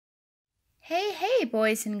Hey,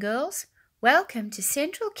 boys and girls. Welcome to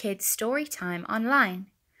Central Kids Storytime Online.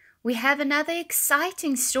 We have another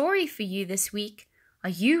exciting story for you this week. Are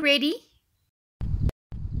you ready?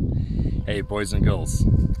 Hey, boys and girls.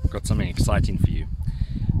 I've got something exciting for you.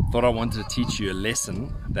 Thought I wanted to teach you a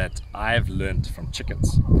lesson that I've learned from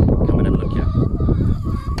chickens. Come and have a look here.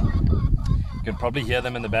 You can probably hear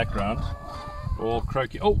them in the background. All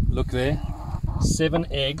croaking. Oh, look there. 7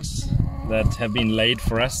 eggs that have been laid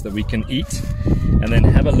for us that we can eat. And then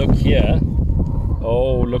have a look here.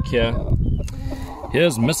 Oh, look here.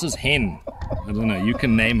 Here's Mrs. Hen. I don't know, you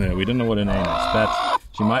can name her. We don't know what her name is,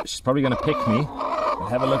 but she's probably going to pick me. But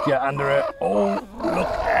have a look here under her. Oh, look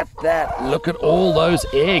at that. Look at all those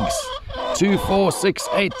eggs. 2, 4, 6,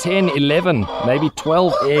 8, 10, 11, maybe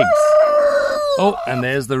 12 eggs. Oh, and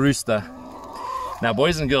there's the rooster. Now,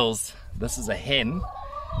 boys and girls, this is a hen.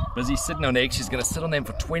 Busy sitting on eggs. She's going to sit on them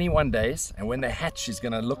for 21 days, and when they hatch, she's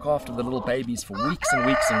going to look after the little babies for weeks and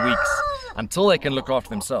weeks and weeks until they can look after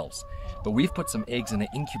themselves. But we've put some eggs in an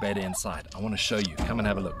incubator inside. I want to show you. Come and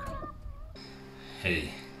have a look.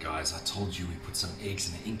 Hey guys, I told you we put some eggs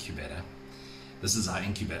in an incubator. This is our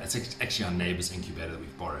incubator. It's actually our neighbor's incubator that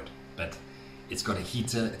we've borrowed, but it's got a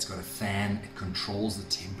heater, it's got a fan, it controls the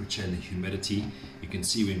temperature and the humidity. You can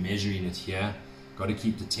see we're measuring it here. Got to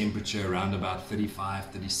keep the temperature around about 35,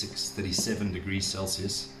 36, 37 degrees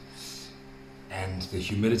Celsius. And the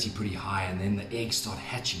humidity pretty high, and then the eggs start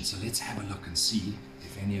hatching. So let's have a look and see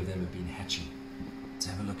if any of them have been hatching. Let's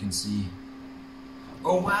have a look and see.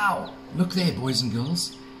 Oh wow! Look there, boys and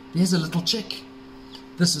girls. There's a little chick.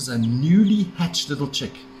 This is a newly hatched little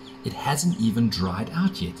chick. It hasn't even dried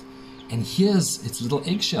out yet. And here's its little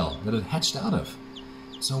eggshell that it hatched out of.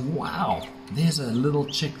 So wow, there's a little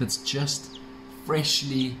chick that's just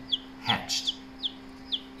freshly hatched.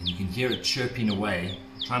 And you can hear it chirping away,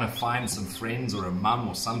 trying to find some friends or a mum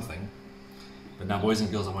or something. But now, boys and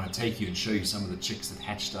girls, I want to take you and show you some of the chicks that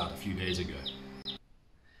hatched out a few days ago.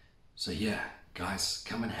 So yeah, guys,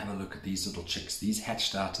 come and have a look at these little chicks. These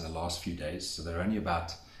hatched out in the last few days, so they're only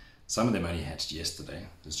about, some of them only hatched yesterday.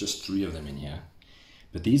 There's just 3 of them in here.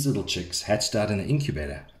 But these little chicks hatched out in the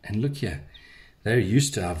incubator. And look here, they're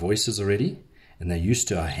used to our voices already, and they're used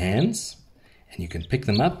to our hands. And you can pick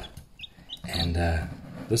them up, and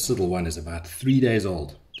this little one is about 3 days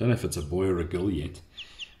old. Don't know if it's a boy or a girl yet,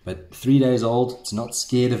 but 3 days old. It's not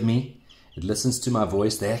scared of me. It listens to my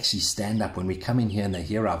voice. They actually stand up when we come in here and they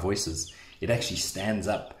hear our voices. It actually stands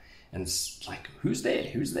up and it's like, who's there?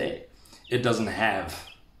 Who's there? It doesn't have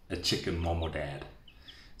a chicken mom or dad.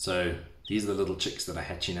 So these are the little chicks that are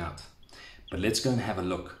hatching out. But let's go and have a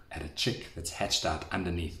look at a chick that's hatched out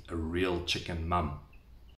underneath a real chicken mum.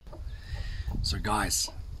 So guys,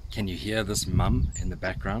 can you hear this mum in the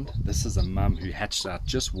background? This is a mum who hatched out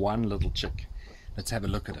just one little chick. Let's have a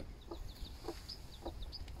look at him.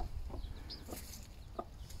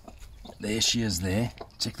 There she is there.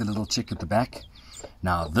 Check the little chick at the back.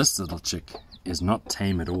 Now this little chick is not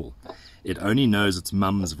tame at all. It only knows its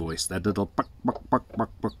mum's voice. That little buck, buck, buck, buck,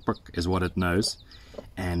 buck, buck is what it knows.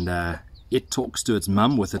 And it talks to its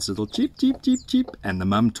mum with its little cheep, cheep, cheep, cheep. And the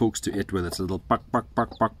mum talks to it with its little buck, buck,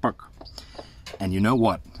 buck, buck, buck. And you know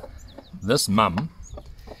what? This mum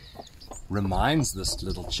reminds this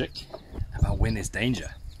little chick about when there's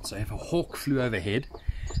danger. So if a hawk flew overhead,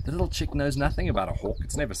 the little chick knows nothing about a hawk.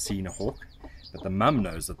 It's never seen a hawk, but the mum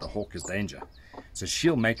knows that the hawk is danger. So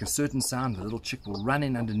she'll make a certain sound, the little chick will run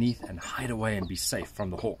in underneath and hide away and be safe from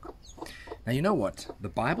the hawk. Now you know what? The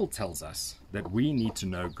Bible tells us that we need to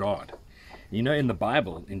know God. You know, in the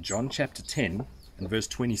Bible, in John chapter 10 and verse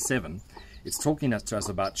 27, it's talking to us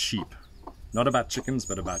about sheep. Not about chickens,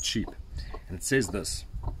 but about sheep. And it says this: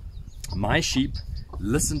 my sheep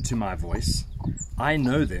listen to my voice. I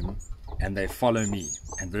know them, and they follow me.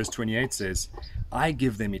 And verse 28 says, I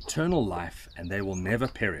give them eternal life, and they will never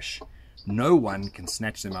perish. No one can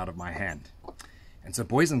snatch them out of my hand. And so,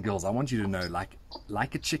 boys and girls, I want you to know,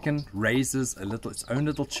 like a chicken raises its own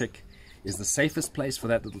little chick, is the safest place for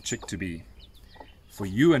that little chick to be. For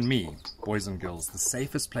you and me, boys and girls, the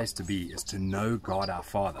safest place to be is to know God our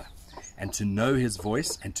Father, and to know His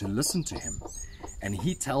voice and to listen to Him. And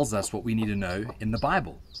He tells us what we need to know in the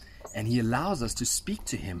Bible. And He allows us to speak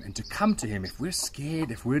to Him and to come to Him. If we're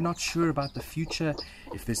scared, if we're not sure about the future,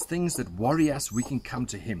 if there's things that worry us, we can come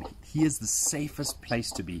to Him. He is the safest place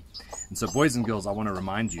to be. And so, boys and girls, I want to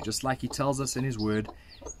remind you, just like He tells us in His Word,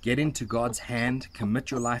 get into God's hand,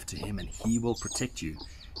 commit your life to Him, and He will protect you,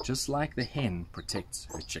 just like the hen protects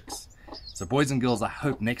her chicks. So boys and girls, I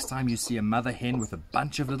hope next time you see a mother hen with a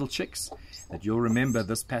bunch of little chicks, that you'll remember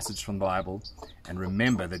this passage from the Bible and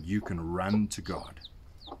remember that you can run to God.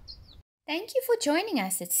 Thank you for joining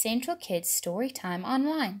us at Central Kids Storytime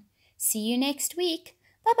Online. See you next week.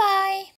 Bye-bye.